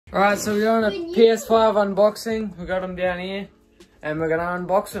Alright, so we're doing a PS5 unboxing. We got them down here. And we're gonna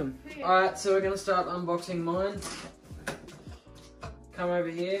unbox them. Alright, so we're gonna start unboxing mine. Come over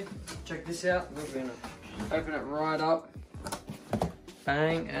here. Check this out. We're gonna open it right up.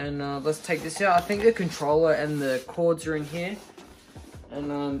 Bang. And let's take this out. I think the controller and the cords are in here.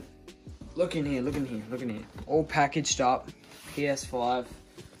 And look in here, look in here, look in here. All packaged up. PS5.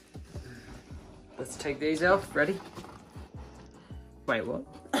 Let's take these off. Ready? Wait, what?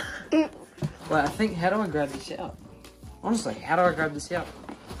 Wait, I think, how do I grab this out? Honestly, how do I grab this out?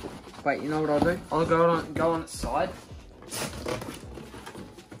 Wait, you know what I'll do? I'll go on its side.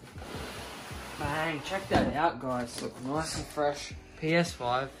 Bang, check that out, guys. Look nice and fresh.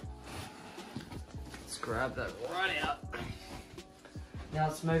 PS5. Let's grab that right out. Now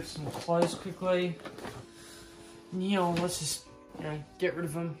let's move some clothes quickly. You know, let's just, get rid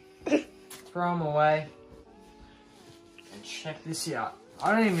of them. Throw them away. And check this out.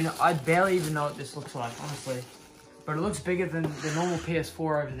 I barely even know what this looks like, honestly. But it looks bigger than the normal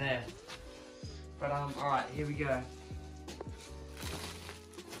PS4 over there. But alright, here we go.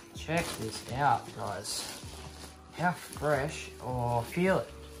 Check this out, guys. How fresh. Oh, feel it.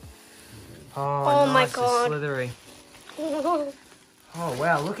 Oh nice, my god. It's slithery. Oh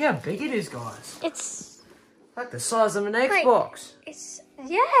wow, look how big it is, guys. It's like the size of an Xbox. It's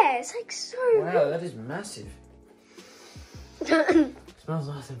like so wow, that is massive. Smells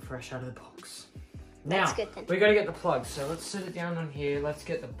nice and fresh out of the box. Now, we gotta get the plug, so let's set it down on here. Let's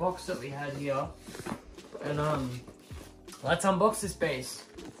get the box that we had here. And let's unbox this beast.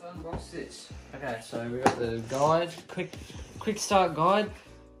 Let's unbox this. Okay, so we got the guide, quick start guide.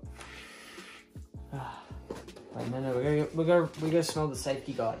 Wait a minute, we gotta smell the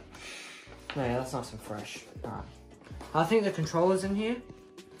safety guide. No, yeah, that's nice and fresh. Alright. I think the controller's in here.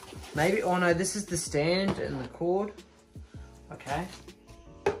 Maybe, oh no, this is the stand and the cord. Okay.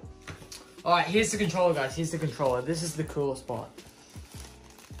 Alright, here's the controller, guys. Here's the controller. This is the coolest part.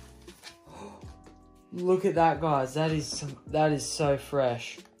 Look at that, guys. That is so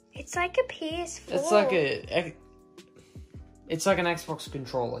fresh. It's like a PS4. It's like an Xbox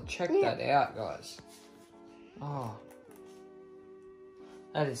controller. Check that out, guys. Oh.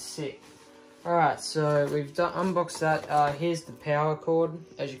 That is sick. Alright, so we've unboxed that. Here's the power cord,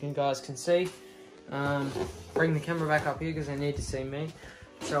 as you guys can see. Bring the camera back up here because they need to see me.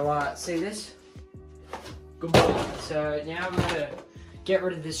 So, see this? Good boy. So now I'm gonna get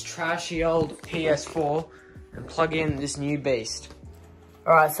rid of this trashy old PS4 and plug in this new beast.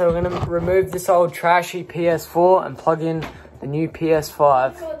 Alright, so we're gonna remove this old trashy PS4 and plug in the new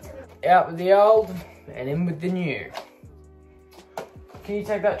PS5. Out with the old and in with the new. Can you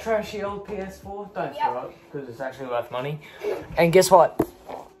take that trashy old PS4? Don't throw it, because it's actually worth money. And guess what?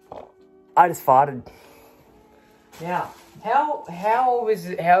 I just farted. Now, how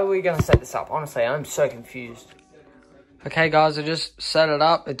are we gonna set this up? Honestly, I'm so confused. Okay, guys, I just set it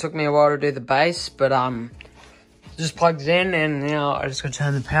up. It took me a while to do the base, but just plugged it in, and now I just gotta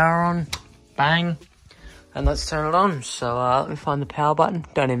turn the power on. Bang, and let's turn it on. So let me find the power button.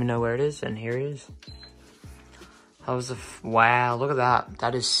 Don't even know where it is, and here it is. That was wow, look at that.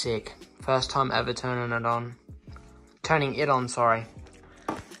 That is sick. First time ever turning it on. Turning it on, sorry.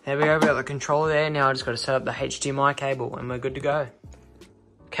 There we go, we got the controller there. Now I just got to set up the HDMI cable and we're good to go.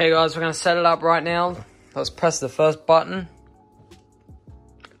 Okay guys, we're going to set it up right now. Let's press the first button.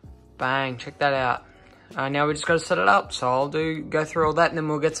 Bang, check that out. Now we just got to set it up. So I'll go through all that and then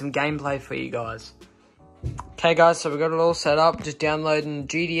we'll get some gameplay for you guys. Okay guys, so we got it all set up. Just downloading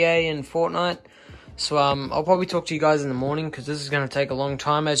GTA and Fortnite. So I'll probably talk to you guys in the morning because this is going to take a long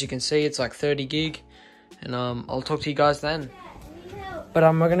time. As you can see, it's like 30 gig. And I'll talk to you guys then. But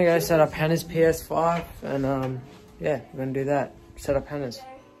we're going to go set up Hannah's PS5. And yeah, we're going to do that. Set up Hannah's.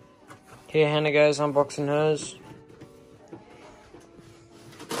 Here Hannah goes unboxing hers.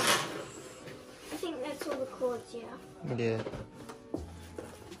 I think that's all the cords, yeah. Yeah.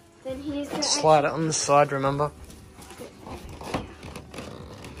 Then here's the slide it on the side, remember?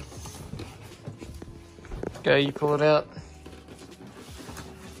 Go, you pull it out.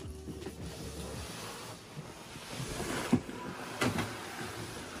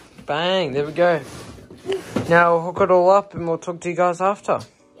 Bang, there we go. Now we'll hook it all up and we'll talk to you guys after.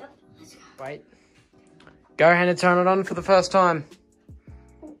 Yep, let's go. Wait. Go Hannah, turn it on for the first time.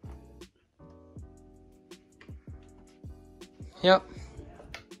 Yep.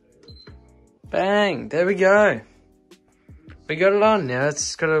 Bang, there we go. We got it on. Now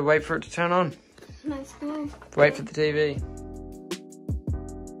it's got to wait for it to turn on. Let's go. Wait for the TV.